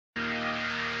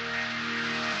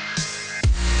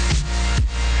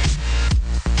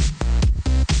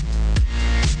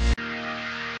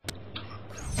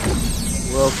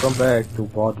Welcome back to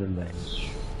Borderlands.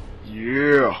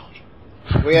 Yeah.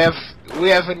 We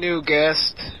have a new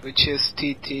guest, which is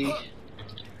TT.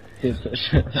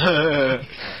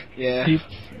 Yeah.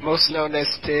 Most known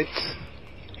as Tits.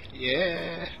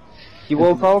 Yeah. He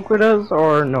will talk with us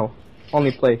or no?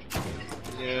 Only play.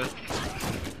 Yeah.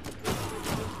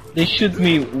 They shoot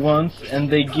me once and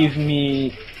they gave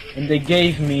me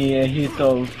a hit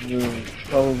of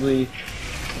probably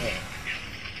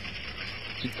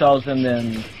 2000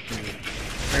 and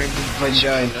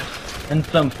Vagina. and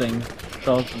something.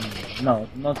 2000, no,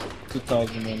 not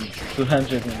 2000 and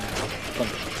 200 and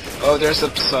something. Oh, there's a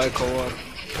Psycho one.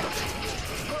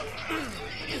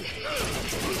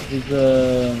 It's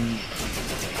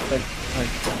like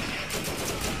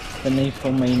an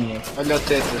infomaniac. Olha o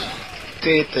tetas.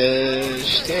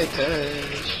 Tetas.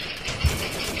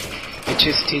 Which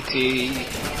is TT.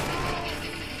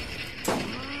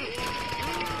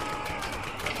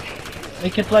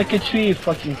 Make it like a tree,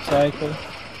 fucking psycho.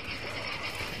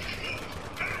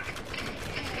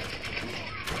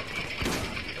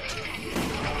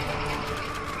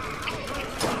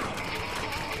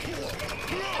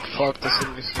 Fuck this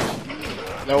in this.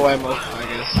 No ammo, I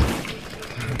guess.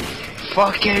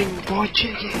 Fucking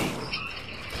Poketchx.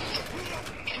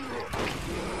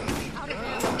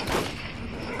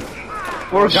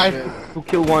 Four guys to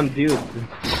kill one dude.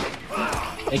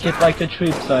 Make it like a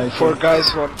tree, psycho. 4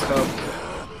 guys, 1 cup.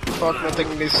 Fuck,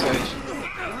 nothing this side.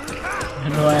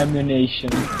 No ammunition.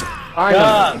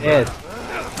 I'm dead.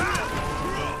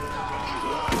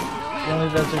 The only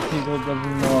desert people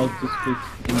doesn't know how to speak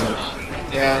English.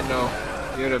 Yeah, I know.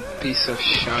 You're a piece of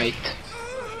shite.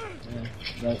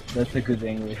 Yeah, that's a good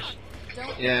English.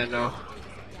 Yeah, I know.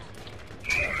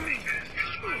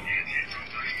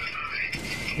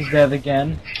 He's dead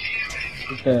again.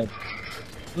 He's dead.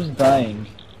 Who's dying?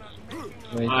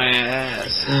 Wait. My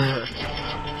ass.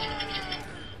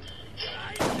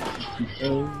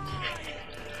 Oh.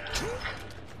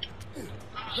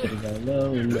 Should've gone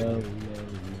low.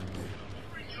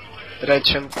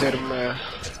 Deixa-me ter uma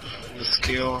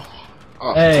skill.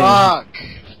 Oh, Hey. fuck!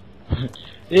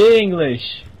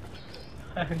 English!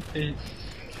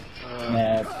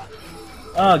 Mad.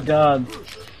 Oh god.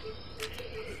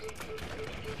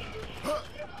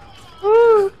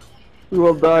 We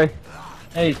will die.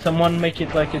 Hey, someone make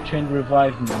it like a train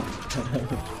revive me.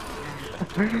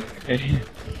 Okay.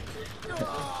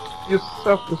 You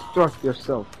self-destruct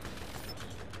yourself.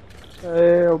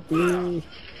 Help me.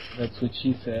 That's what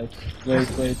she said. Wait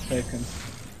a second.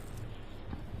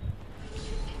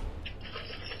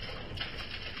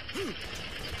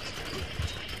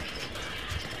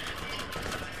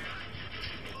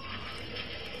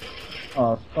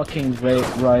 Oh, fucking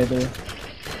rider.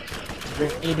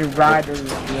 The rider is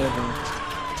the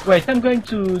other. Wait, I'm going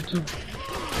to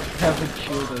have a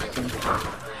shield or something.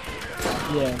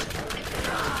 Yeah.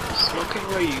 Smoking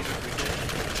weed.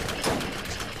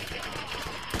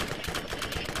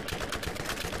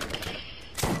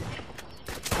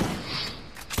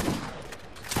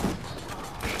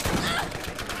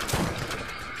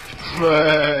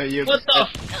 You What the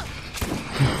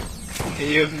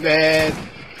You mad?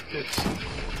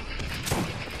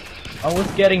 I was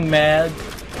getting mad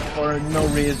for no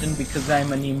reason because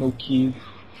I'm an emo kid.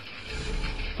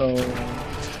 So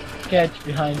catch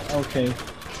behind. Okay.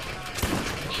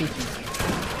 Shooting.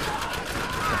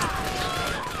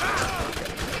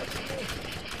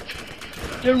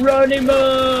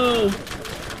 Geronimo!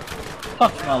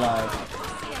 Fuck my life.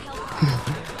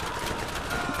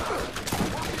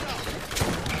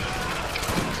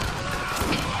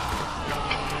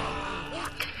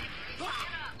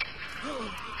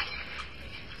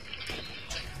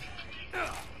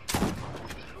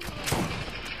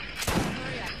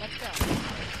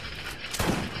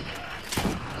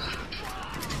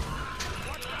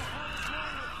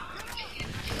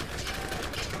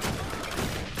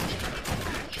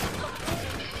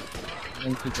 I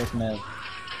think he got mad.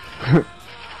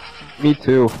 Me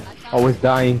too. Always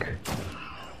dying.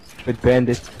 With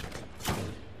bandits.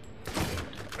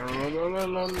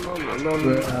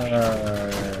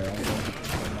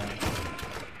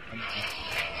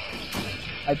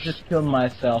 I just killed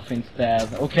myself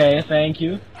instead. Okay, thank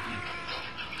you.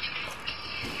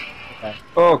 Okay.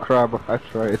 Oh crap, I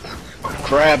tried.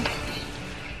 Crab.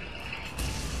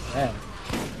 Yeah.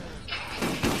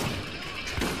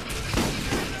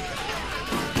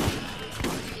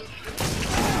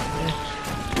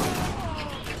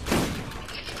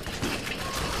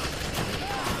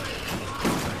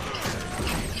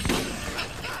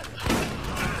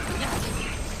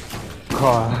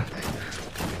 God.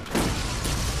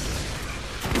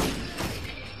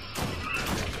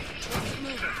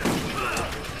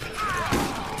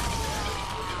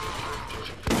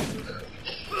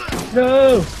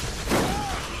 No!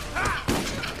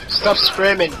 Stop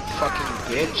screaming,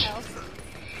 fucking bitch.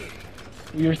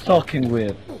 Who you're talking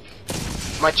with?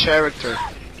 My character.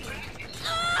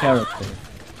 Character.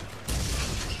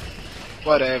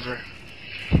 Whatever.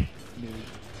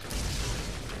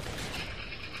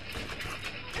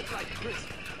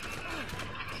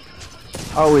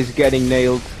 Always getting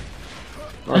nailed.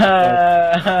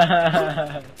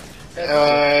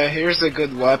 Here's a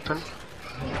good weapon.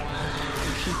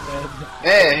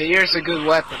 Hey, here's a good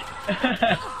weapon.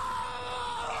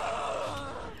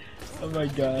 Oh my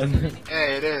god.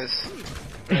 Hey, it is.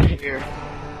 Right here.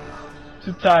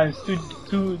 2 times,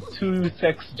 two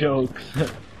sex jokes.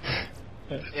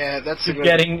 Yeah, that's a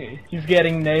good He's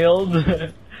getting nailed,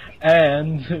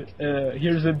 and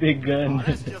here's a big gun.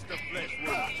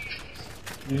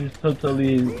 This is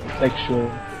totally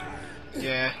sexual.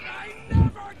 Yeah.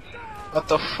 What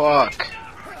the fuck?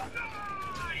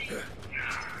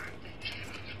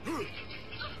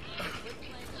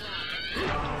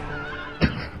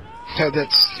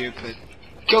 That's stupid.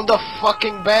 Kill the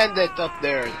fucking bandit up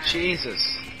there,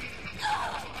 Jesus.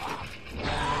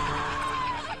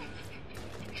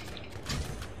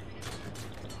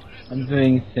 I'm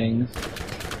doing things.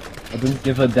 I don't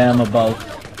give a damn about.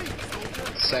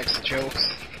 Sex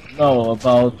jokes. No,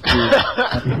 about.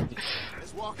 Done.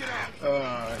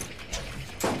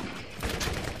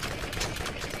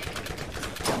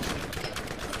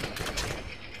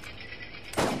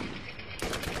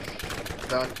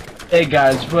 Hey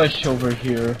guys, rush over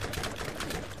here.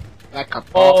 Like a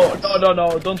Oh,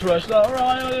 no, don't rush. No,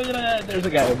 there's a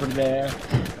guy over there.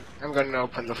 I'm gonna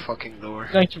open the fucking door.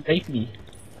 He's going to rape me.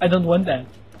 I don't want that.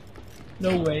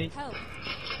 No way.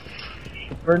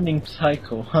 The burning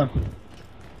psycho, huh?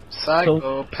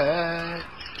 Psychopath.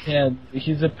 Yeah,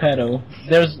 he's a pedo.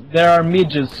 There are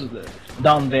midgets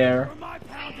down there.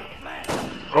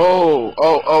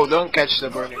 Oh, don't catch the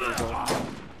burning revolt.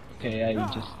 Okay, I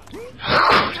just...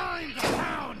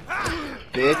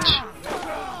 Bitch.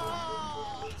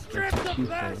 She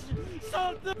said.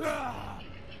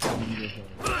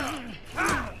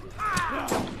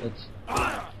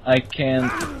 I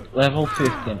can... Level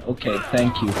 15. Okay,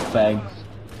 thank you, fags.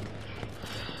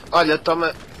 Olha,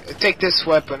 toma... Take this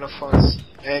weapon of us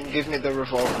and give me the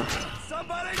revolver.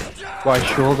 Why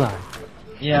should I?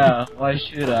 Yeah, why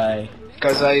should I?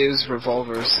 Because I use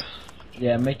revolvers.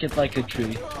 Yeah, make it like a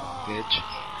tree. Bitch.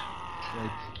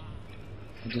 Wait.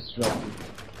 I just dropped it.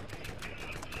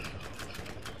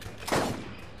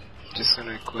 Just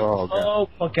gonna equip. Oh, God. Oh,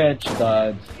 Poketchx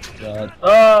died. God.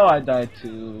 Oh, I died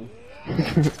too.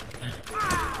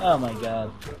 Oh my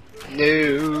god.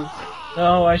 No.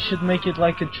 No, I should make it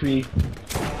like a tree.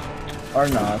 Or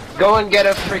not. Go and get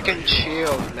a freaking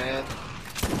shield, man.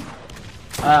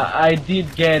 I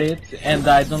did get it, and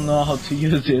I don't know how to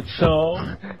use it, so...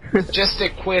 Just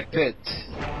equip it.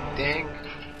 Dang.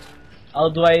 How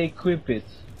do I equip it?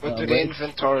 Go to the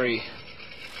inventory.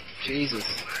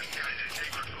 Jesus.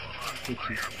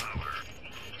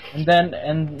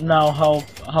 And now how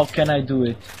can I do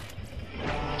it?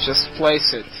 Just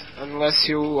place it. Unless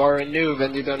you are a noob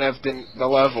and you don't have the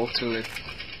level to it.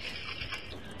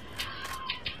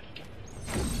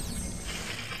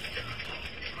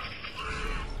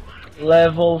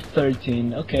 Level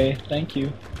 13. Okay, thank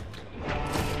you.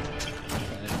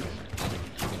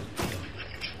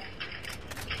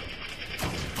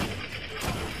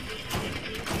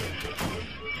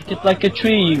 Make it like a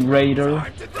tree, raider.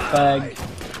 Fag.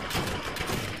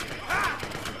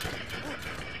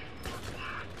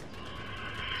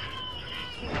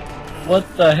 What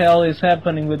the hell is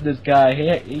happening with this guy?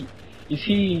 Is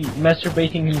he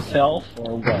masturbating himself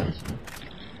or what?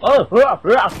 Oh,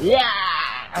 yeah!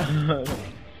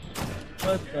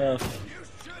 What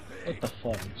the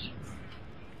fudge?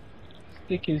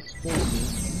 Stick is spooky.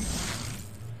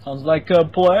 Sounds like a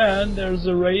plan. There's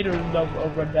a raider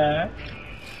over there.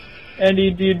 And he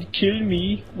did kill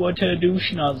me. What a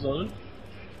douche nozzle.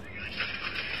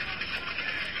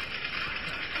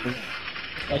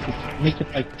 Make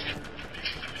it like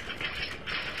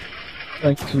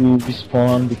to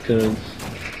respawn because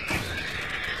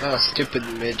Oh, stupid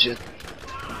midget.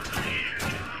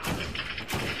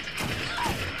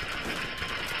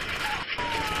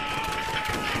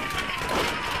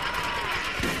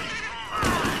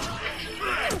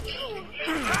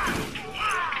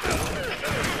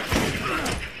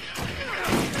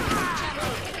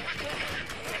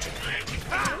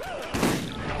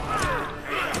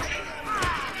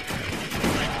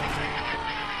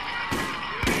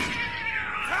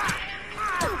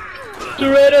 the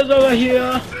raiders over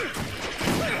here.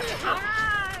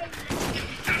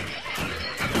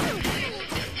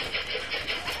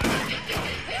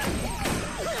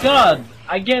 God,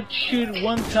 I get shoot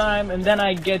one time and then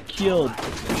I get killed.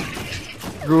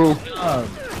 Drew. God.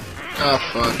 Oh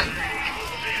fuck.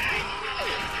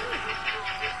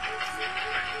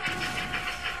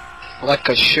 Like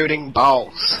a shooting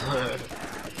balls.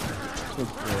 So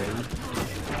great.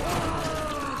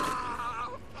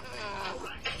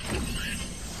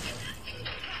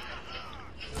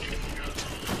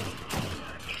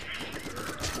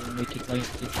 Make it like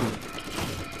the truth.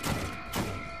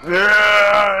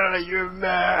 You're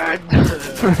mad.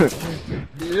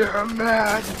 You're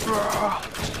mad, bro.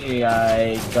 Hey,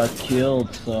 I got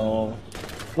killed, so...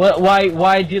 What?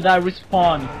 Why did I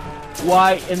respawn?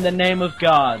 Why in the name of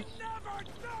God?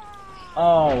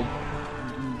 Oh...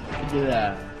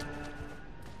 Yeah.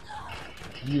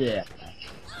 Yeah.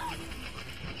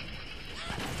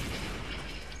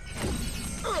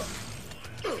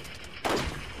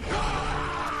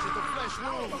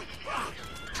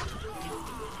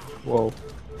 Whoa.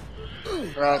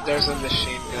 Right, there's a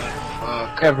machine gun.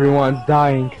 Fuck. Everyone's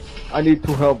dying. I need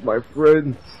to help my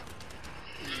friends.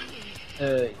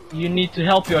 You need to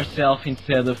help yourself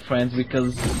instead of friends,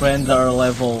 because friends are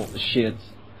level shit.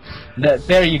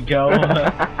 There you go.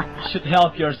 You should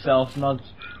help yourself, not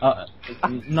us,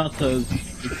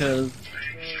 because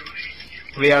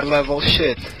We are level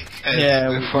shit. As yeah,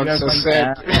 the we are Fonso going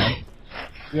said. down.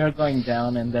 We are going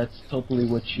down, and that's totally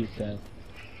what she said.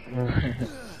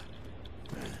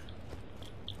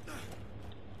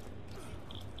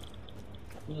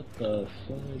 What the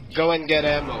fudge? Go and get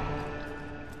ammo.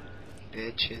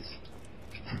 Bitches.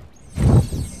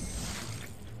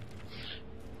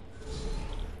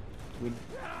 We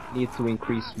need to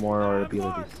increase more our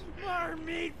abilities.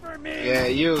 Yeah,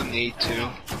 you need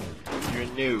to. You're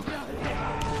new.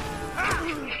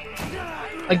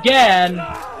 Again!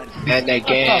 And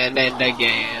again, and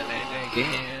again, and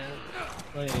again.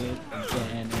 Play it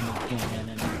again and again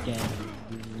and again.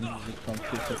 Music from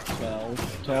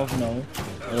 12. 12, no.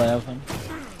 11.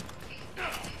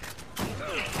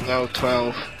 No,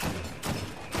 12.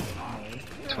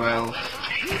 12.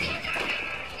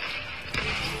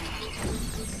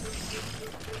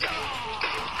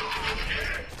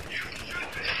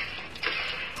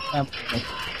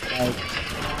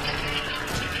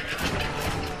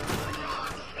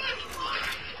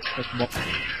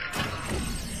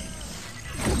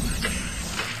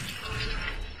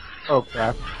 Oh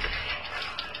crap.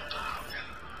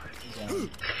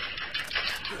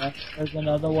 There's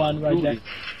another one right there.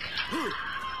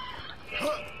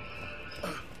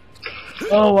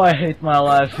 Oh, I hate my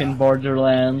life in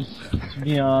Borderlands, to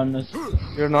be honest.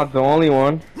 You're not the only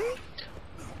one.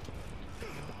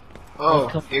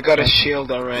 Oh, you got a shield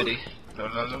already. No.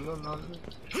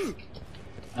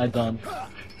 I don't.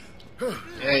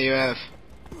 Yeah, you have.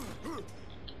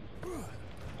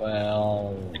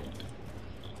 Well...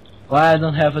 Why I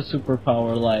don't have a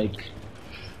superpower like...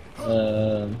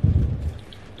 I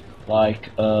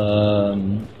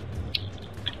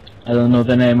don't know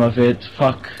the name of it,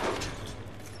 fuck.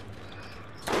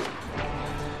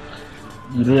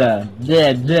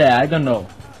 I don't know.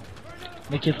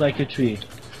 Make it like a tree.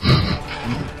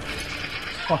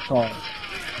 Fuck off.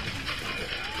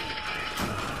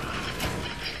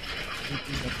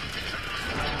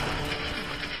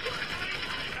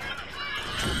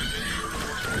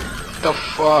 The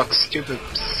fuck, stupid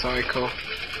psycho.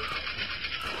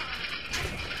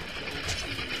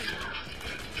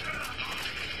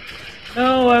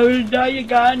 No, I will die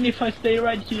again if I stay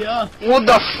right here. Who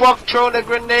the fuck throw the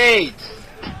grenades?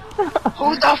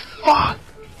 Who the fuck?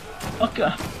 Okay,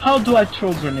 how do I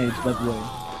throw grenades, by the way?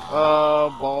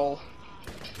 Ball.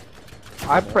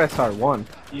 I press R1.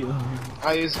 You.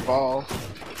 I use ball.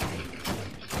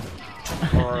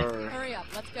 Or Hurry up,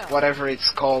 let's go. whatever it's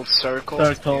called, circle.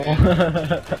 Circle.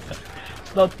 Yeah,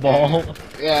 It's not ball.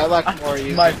 yeah, I like more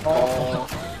using My ball.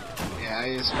 Yeah, I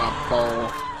use my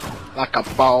ball. Like a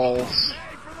balls.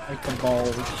 Like a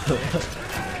ball.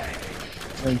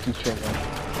 Going to throw one.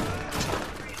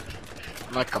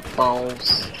 Like a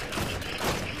balls.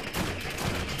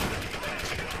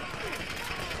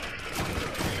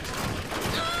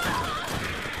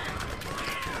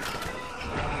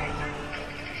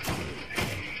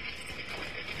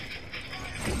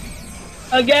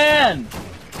 Again!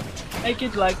 Make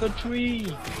it like a tree.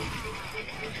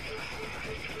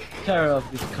 Tear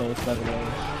off this coat, by the way.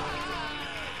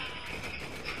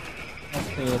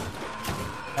 That's it.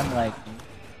 I'm liking.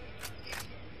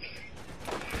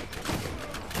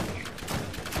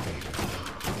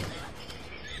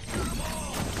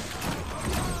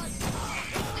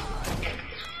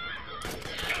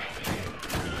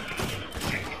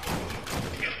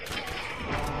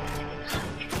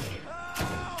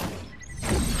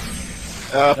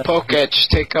 Poketchx,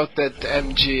 take out that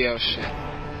MG, oh shit.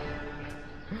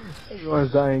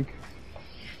 Everyone's dying.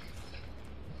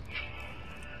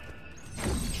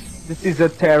 This is a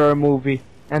terror movie,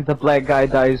 and the black guy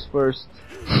dies first.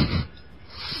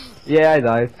 Yeah, I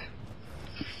died.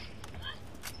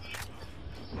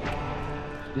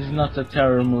 This is not a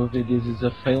terror movie, this is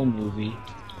a fail movie.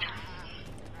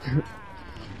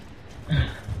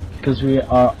 Because we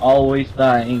are always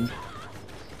dying.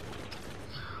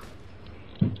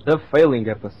 The failing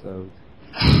episode.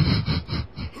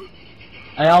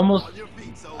 I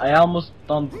almost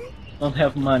don't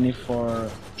have money for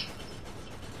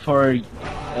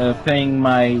paying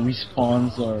my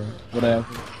respawns or whatever.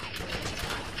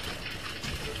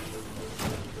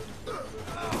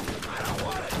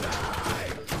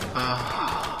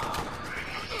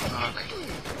 Fuck.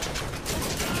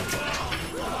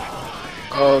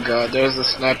 Oh god, there's the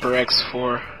Sniper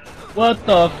X4. What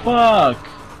the fuck?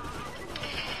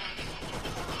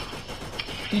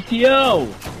 CTO!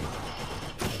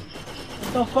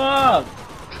 What the fuck?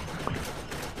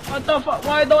 What the fuck?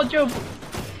 Why don't you?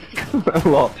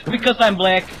 Well, Because I'm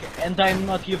black and I'm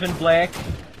not even black.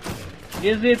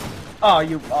 Is it? Oh,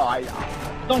 you.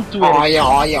 Oh, don't do it. Oh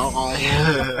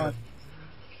yeah.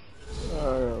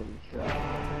 oh god.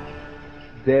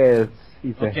 This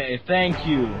is a Okay, thank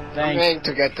you. I'm Thank you. going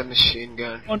to get the machine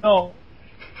gun. Oh no.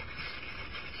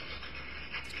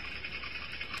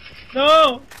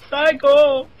 No!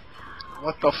 Psycho!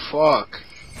 What the fuck?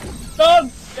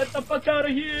 Don't! Get the fuck out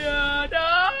of here!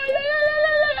 No!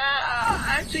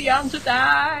 I'm too young to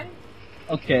die!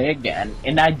 Okay, again.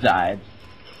 And I died.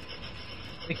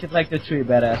 Make it like the three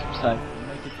badass Psycho.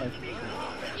 Make it like the three.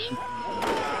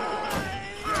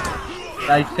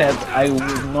 I said I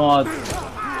will not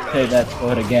say that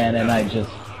word again and I just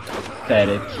said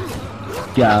it.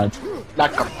 God.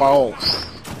 Like a boss.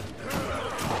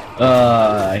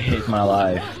 I hate my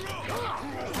life.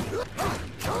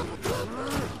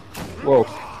 whoa.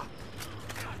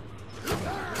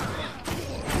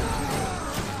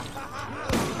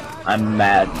 I'm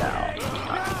mad now.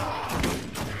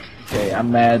 Okay,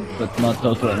 I'm mad, but not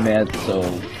totally mad, so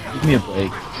give me a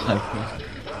break, Psycho.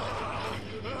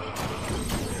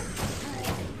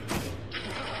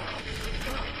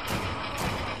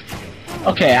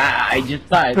 Okay, I just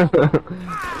died.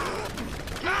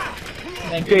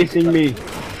 Thank you. Chasing me.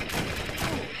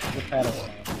 The paddle.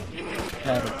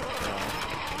 Paddle.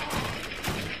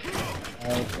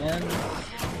 Alright, and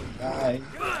bye.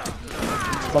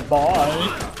 Bye-bye.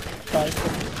 Psycho.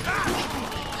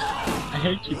 I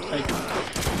hate you, Psycho.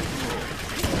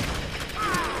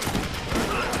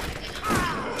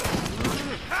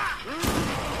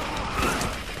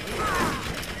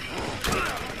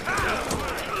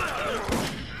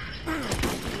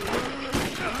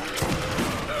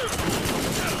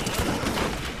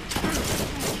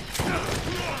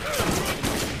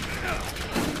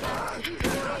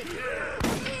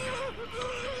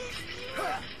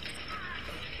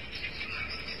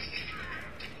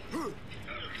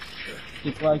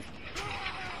 It's like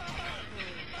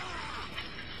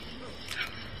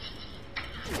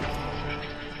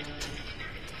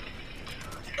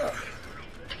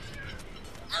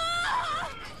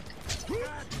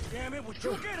Damn it, would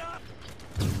you get up?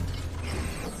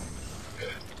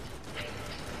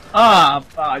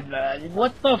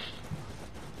 what the f-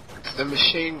 The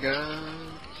machine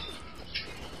gun.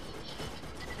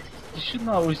 You should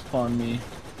not respawn me,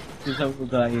 because I will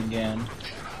die again.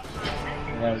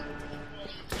 Yeah.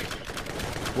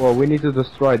 Well, we need to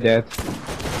destroy that.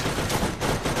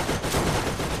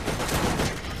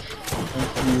 I'm going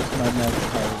to use my map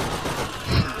power.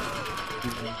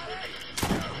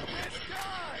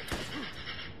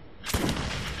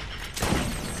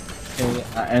 Okay,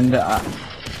 and I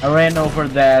ran over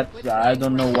that, I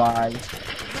don't know why.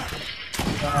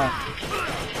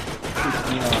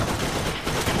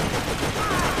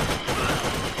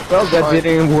 Well, that Fine.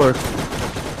 didn't work.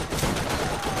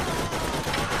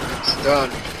 It's done.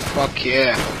 Fuck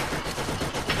yeah.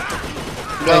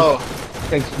 No.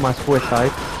 Thanks to my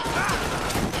suicide.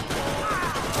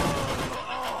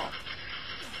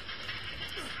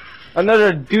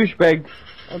 Another douchebag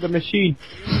on the machine.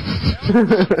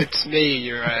 It's me,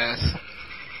 your ass.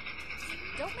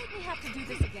 Don't make me have to do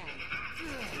this again.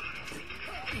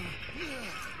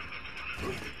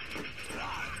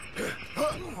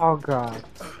 Oh god.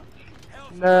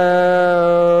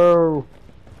 No.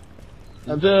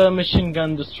 The machine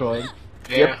gun destroyed.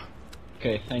 Yeah.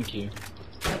 Okay, thank you.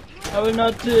 I will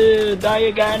not die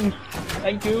again.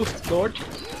 Thank you, Lord.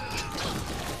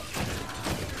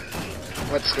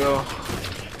 Let's go.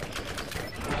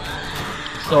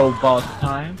 So, boss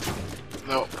time.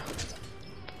 No.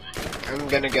 I'm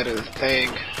gonna get a thing.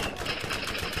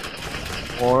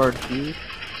 Or dude.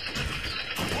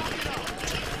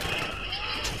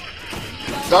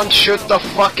 Don't shoot the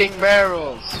fucking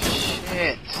barrels!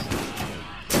 Shit.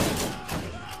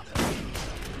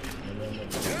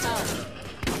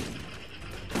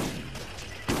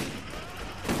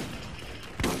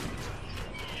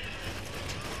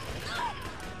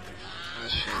 Oh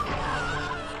shit.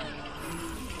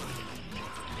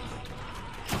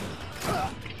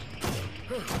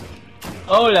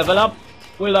 Oh, level up!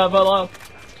 We level up!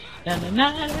 Na na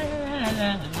na na na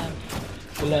na na.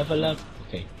 We level up.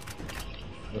 Okay.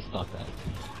 Let's stop that.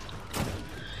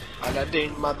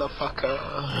 Aladdin,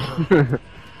 motherfucker.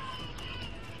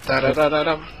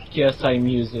 Da-da-da-da-dum. KSI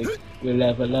music. We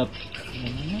level up.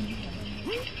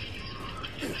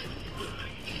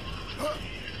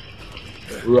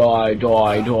 Ride.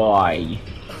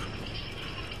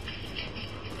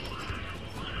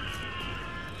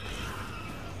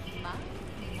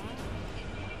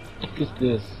 What is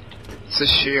this? It's a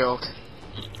shield.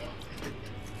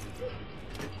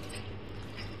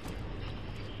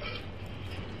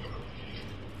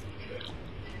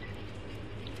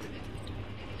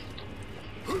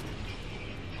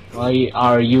 Why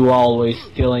are you always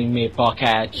stealing me,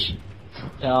 Poketchx?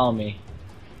 Tell me.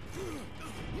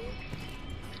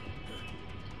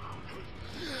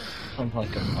 Sounds like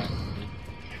a fight.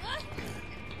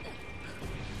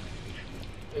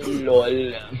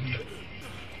 LOL.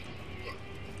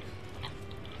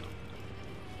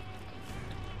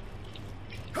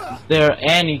 Is there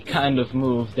any kind of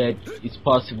move that is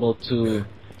possible to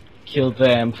kill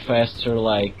them faster,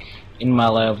 like in my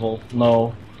level?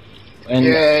 No. And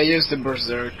yeah, use the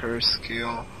berserker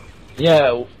skill.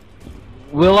 yeah,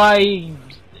 will I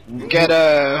Get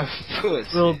a foot.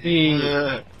 will be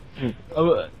yeah, I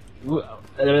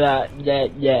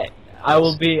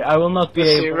will not be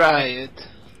Pussy able. riot.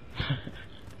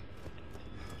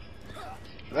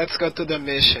 Let's go to the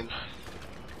mission.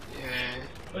 Yeah.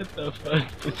 What the fuck,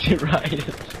 Pussy Riot?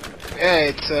 Yeah,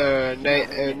 it's a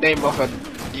name of a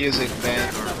music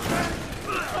band.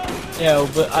 Yeah,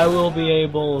 but I will be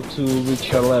able to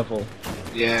reach your level.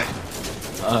 Yeah.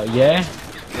 Yeah?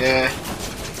 Yeah.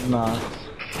 Nah.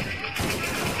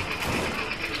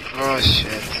 Oh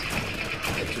shit.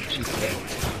 That's what she said.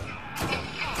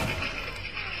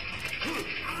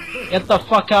 Get the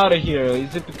fuck out of here.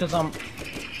 Is it because I'm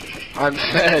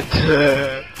fat.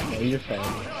 no, you're fat.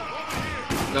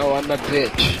 No, I'm a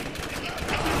bitch.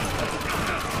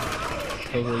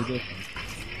 Totally different.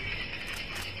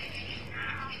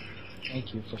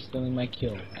 Thank you for stealing my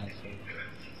kill, asshole.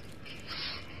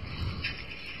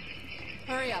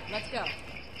 Hurry up, let's go.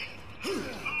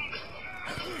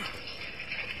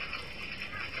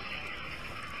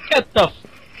 Get the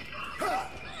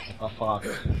what the fuck?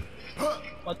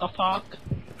 What the fuck?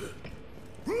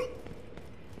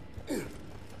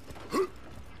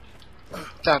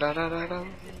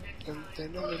 Da-da-da-da-dum.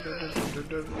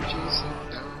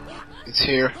 It's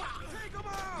here.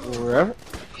 Where?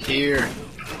 Here.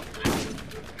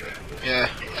 Yeah,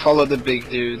 follow the big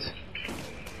dude.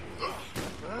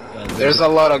 There's a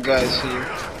lot of guys here.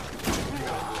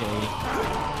 Okay.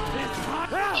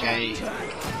 Okay.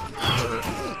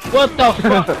 What the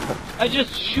fuck? I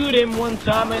just shoot him one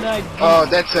time and I. Oh,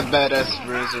 that's a badass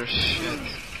bruiser. Shit.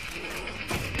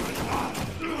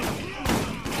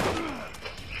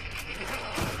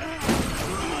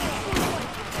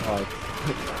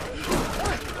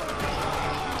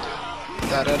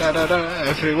 Da da da da da.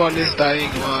 Everyone is dying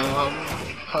while I'm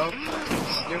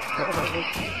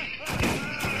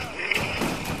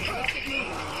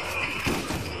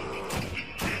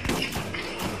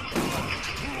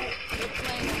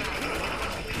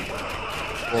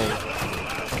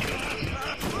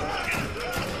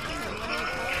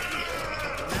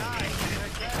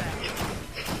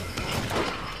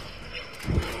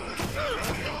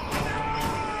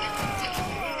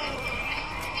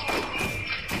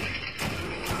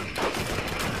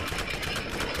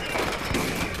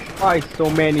Why so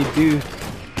many dudes?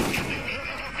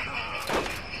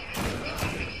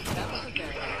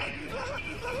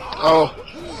 Oh.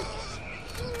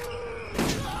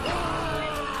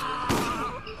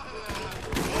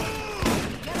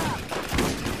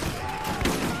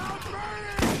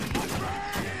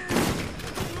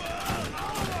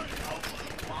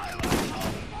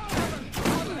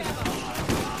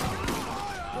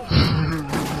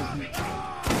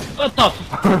 What the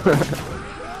fuck?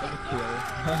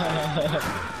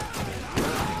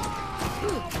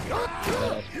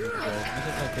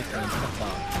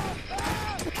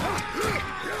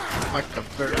 Like a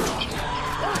bird.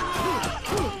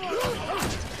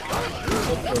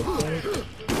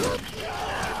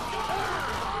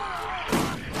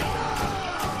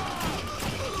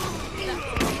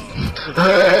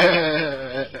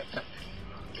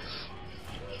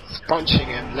 Punching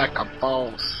him like a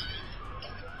boss.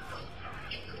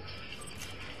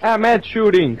 I'm at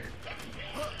shooting.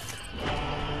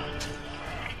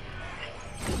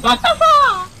 What the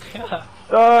fuck?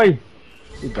 Die!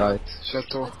 He died.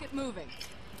 Chateau. Let's get moving.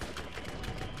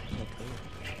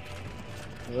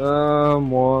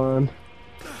 Someone.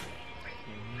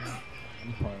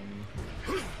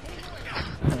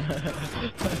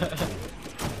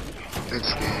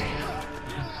 It's gay.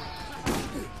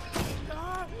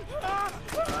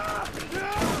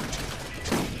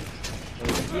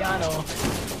 Piano.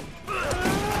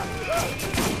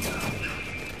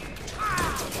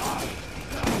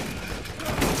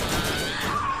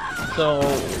 So,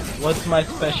 what's my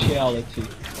speciality?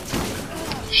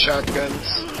 Shotguns.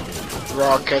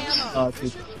 Rockets.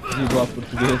 Língua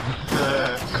portuguesa.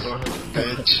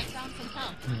 Bitch. Found some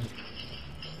help.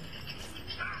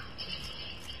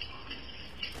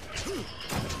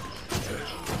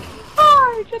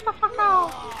 Ai, get the fuck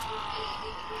out!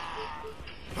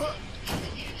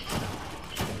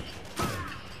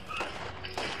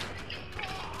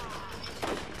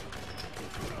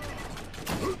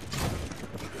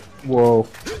 Whoa.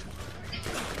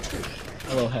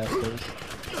 Hello, Hasters.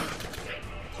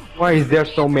 Why is there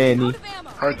so many? Out of ammo.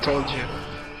 I told you.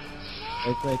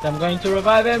 Wait, I'm going to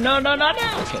revive him. No.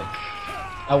 Okay.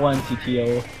 I want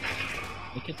TTO.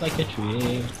 Make it like a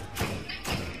tree.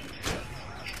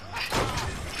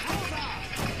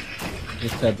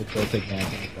 Just said the kill take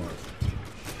advantage of it.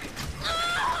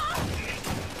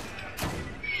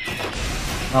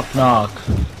 Knock knock.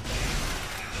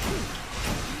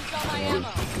 Use all my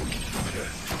ammo.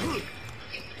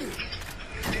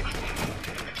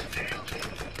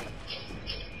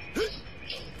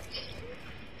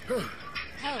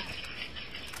 Help.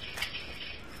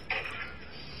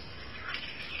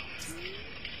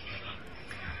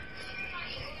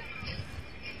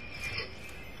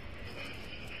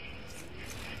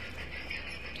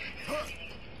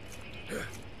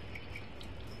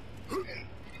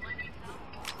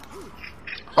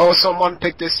 Oh, someone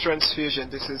picked this transfusion.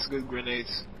 This is good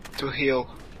grenades to heal.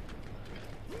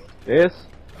 Yes?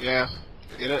 Yeah,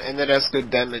 and it has good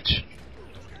damage.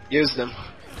 Use them.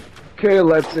 Okay,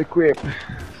 let's equip.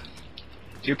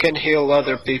 You can heal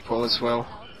other people as well.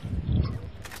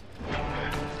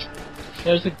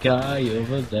 There's a guy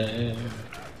over there.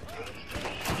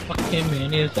 Fuck him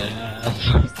in his ass.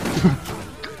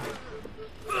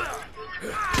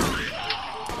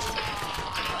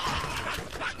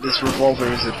 This revolver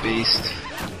is a beast.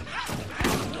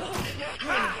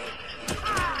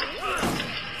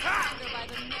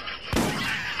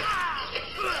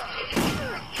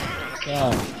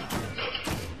 Yeah.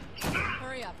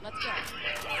 Hurry up. Let's go.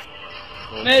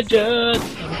 Midget!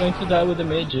 I'm going to die with a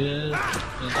midget.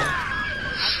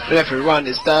 Yeah. Everyone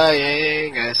is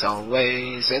dying as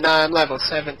always, and I'm level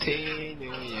 17.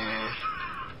 Yeah.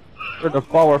 You're the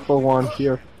powerful one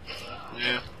here.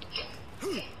 Yeah.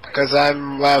 Because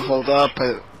I'm leveled up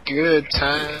a good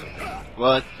time.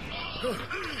 What?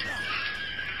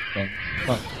 Don't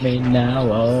fuck me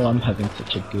now, oh, I'm having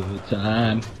such a good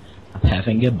time. I'm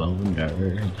having a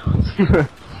boner.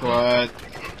 What?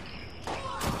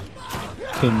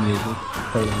 Good music.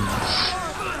 Playing.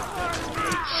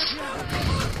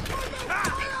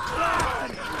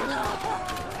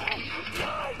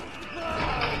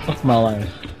 Fuck my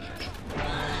life.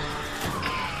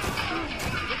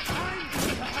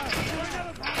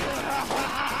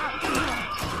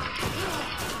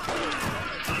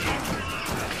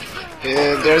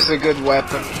 Yeah, there's a good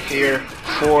weapon here.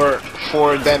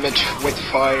 4 damage with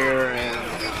fire and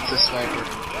the sniper.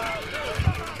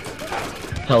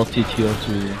 Tell TTO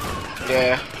to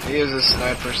Yeah, he uses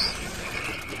snipers.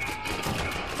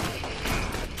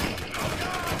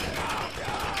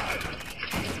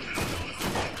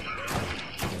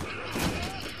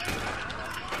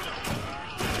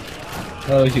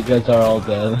 Oh, you guys are all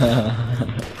dead.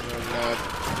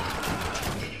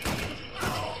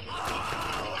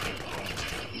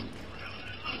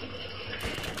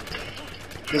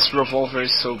 This revolver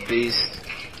is so beast.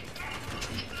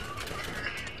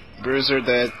 Bruiser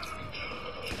dead.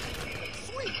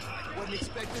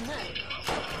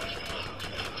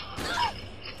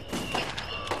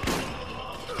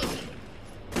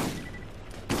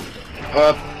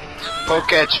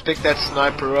 Poketchx, pick that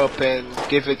sniper up and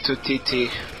give it to TT.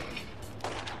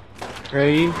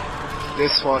 Hey,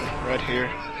 This one, right here.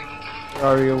 where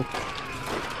are you?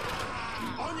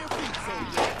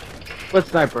 What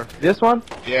sniper? This one?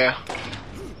 Yeah.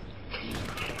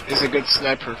 He's a good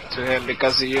sniper to him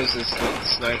because he uses good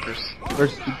snipers.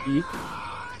 Where's TT?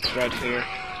 It's right here.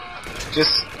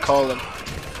 Just call him.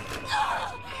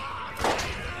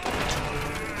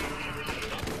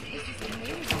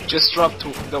 Just drop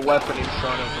the weapon in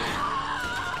front of him.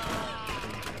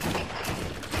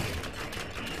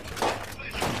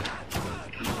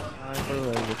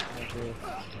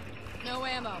 No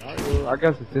ammo. I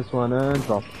guess it's this one and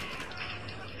drop.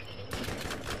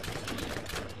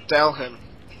 Tell him.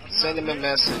 Send him a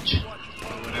message.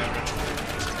 Or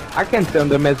whatever. I can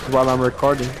send the message while I'm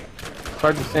recording.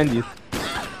 Try to send it.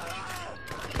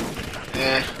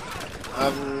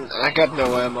 I got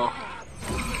no ammo.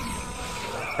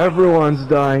 Everyone's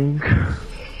dying.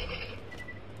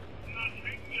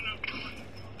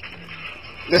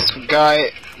 This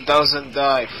guy doesn't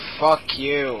die. Fuck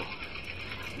you.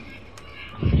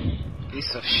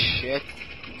 Piece of shit.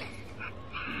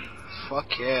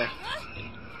 Fuck yeah.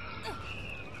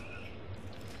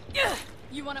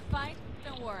 You wanna fight?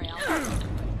 Don't worry, I'll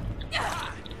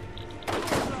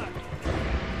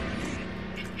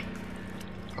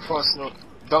Of course not.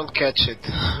 Don't catch it.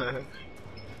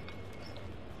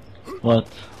 What?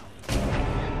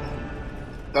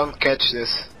 Don't catch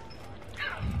this.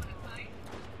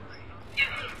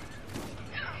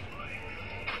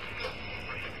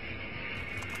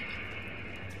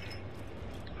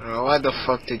 Why the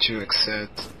fuck did you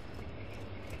accept?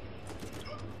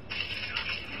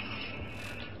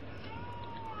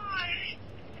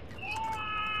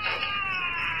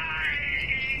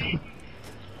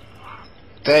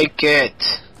 Take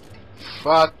it!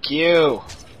 Fuck you!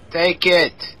 Take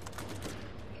it!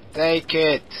 Take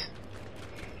it!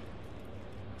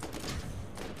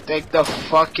 Take the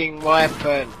fucking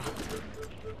weapon!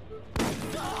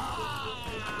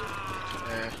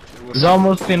 It's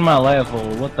almost in my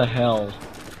level, what the hell?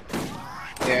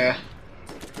 Yeah.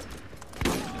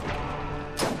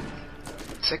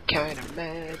 It's a kind of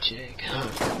magic.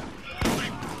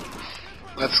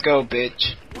 Let's go,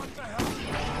 bitch.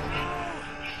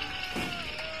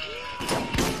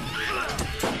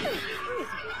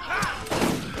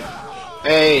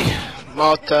 Hey,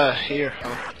 Mota, here.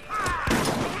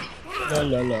 La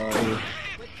la la.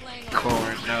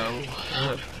 Corno.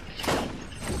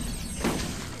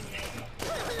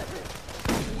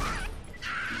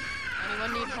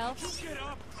 Anyone need help?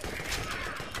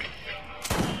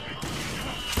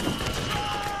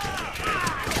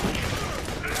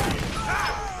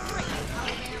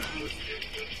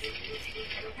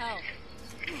 Help.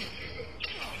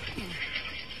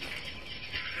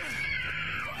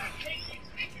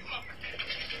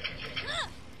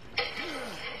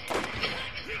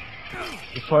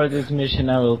 Before this mission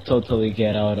I will totally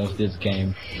get out of this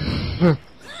game.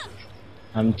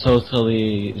 I'm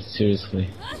totally, seriously.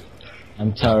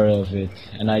 I'm tired of it.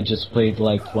 And I just played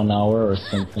like 1 hour or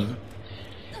something.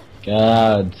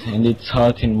 God, and it's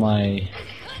hot in my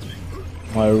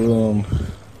room.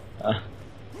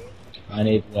 I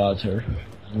need water.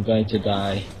 I'm going to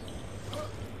die.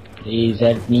 Please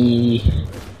help me.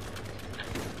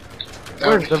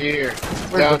 Down here.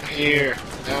 Down here.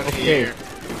 Down here.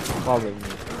 Following me.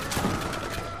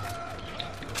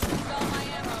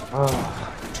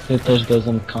 Hitters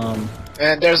doesn't come.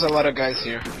 And there's a lot of guys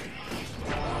here.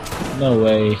 No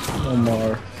way. No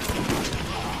more.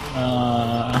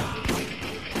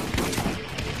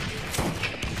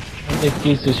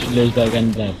 Difícil filhos da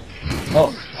ganda.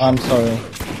 Oh, I'm sorry.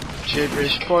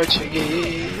 Gibberish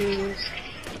Portuguese.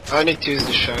 I need to use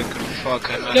the shotgun. Fuck,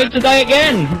 I'm Going to die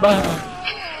again! But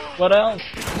what else?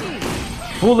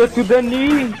 Bullet to the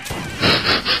knee!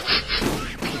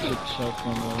 Keep it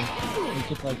shotgun though.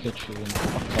 Make it like a tree and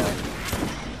fuck off.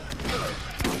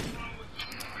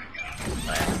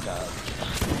 My god.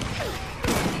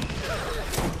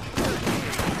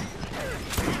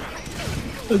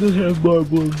 I don't have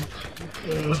marbles. I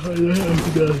don't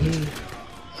have nothing.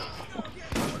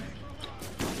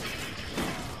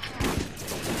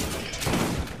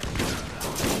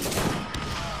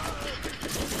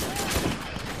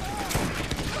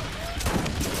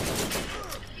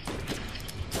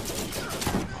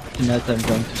 Tonight I'm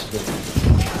going to sleep.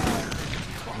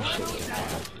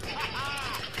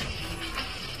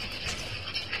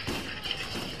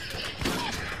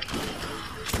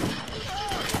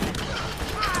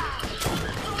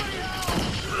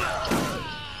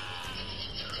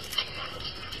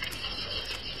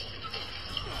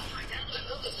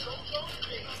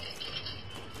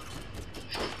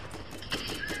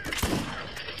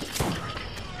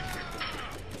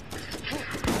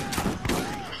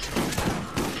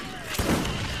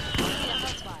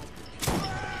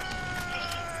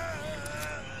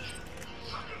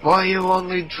 Why you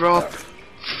only drop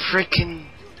freaking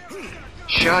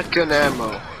shotgun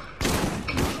ammo?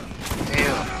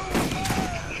 Damn.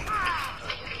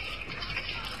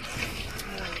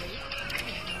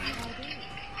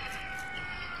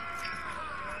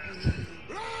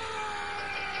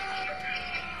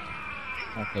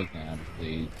 I'll take that,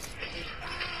 please.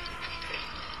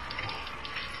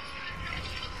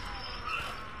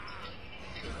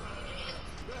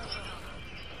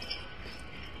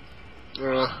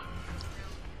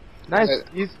 Nice Uh,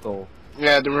 pistol.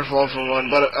 Yeah, the revolver one,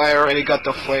 but I already got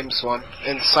the flames one.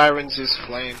 And sirens use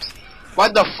flames.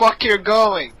 What the fuck you're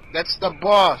going? That's the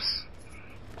boss.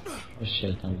 Oh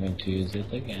shit, I'm going to use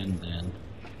it again then.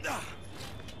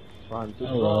 Time to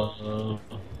Hello.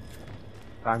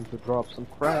 Time to drop some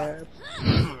crabs.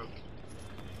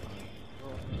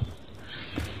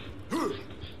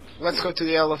 Let's go to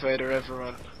the elevator,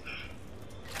 everyone.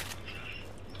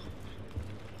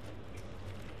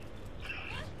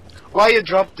 Why you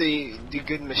dropped the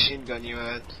good machine gun you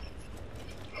had?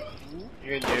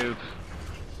 You're a noob.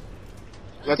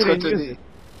 Let's go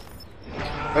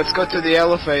to the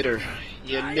elevator.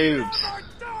 You noobs.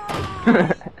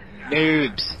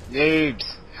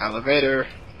 Noobs. Elevator.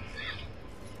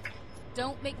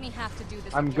 Don't make me have to do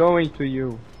this. I'm again. going to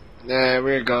you. Nah,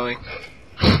 we're going.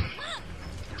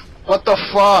 What the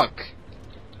fuck?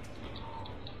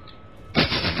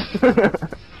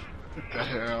 What the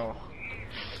hell?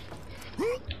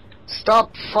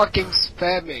 Stop fucking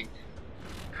spamming.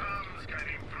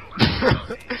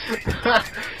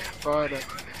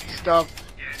 Stop.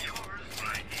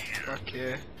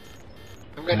 Okay.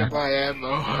 I'm gonna buy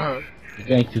ammo. You're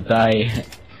going to die.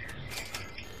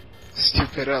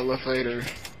 Stupid elevator.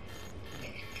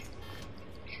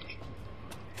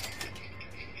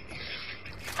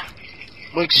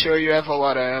 Make sure you have a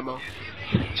lot of ammo.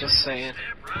 Just saying.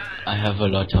 I have a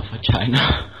lot of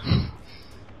vagina.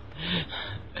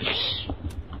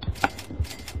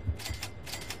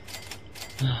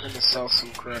 I'm gonna sell some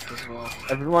crap as well.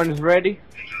 Everyone is ready?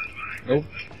 Nope.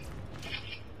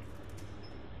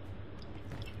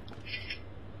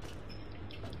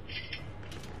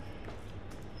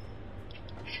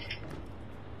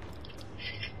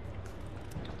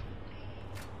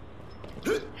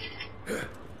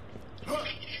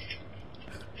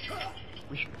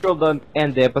 We should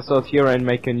end the episode here and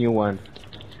make a new one.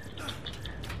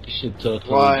 You should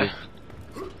totally. Why?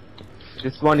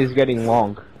 This one is getting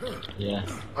long. Yeah.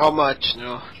 How much?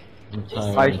 No. I'm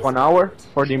tired. Like 1 hour,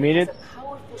 40 minutes. A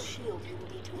powerful shield you will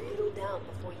need to whittle down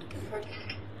before you can hurt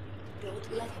him.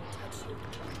 Don't let him touch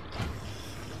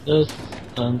you. Just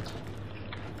don't.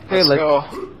 Okay, Let's let's go.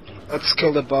 Let's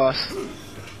kill the boss.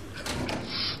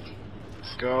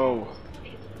 Let's go.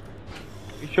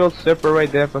 we should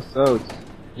separate the episodes.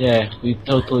 Yeah, we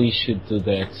totally should do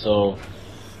that. So.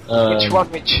 Which one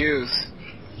we choose?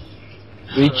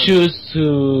 We choose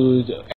to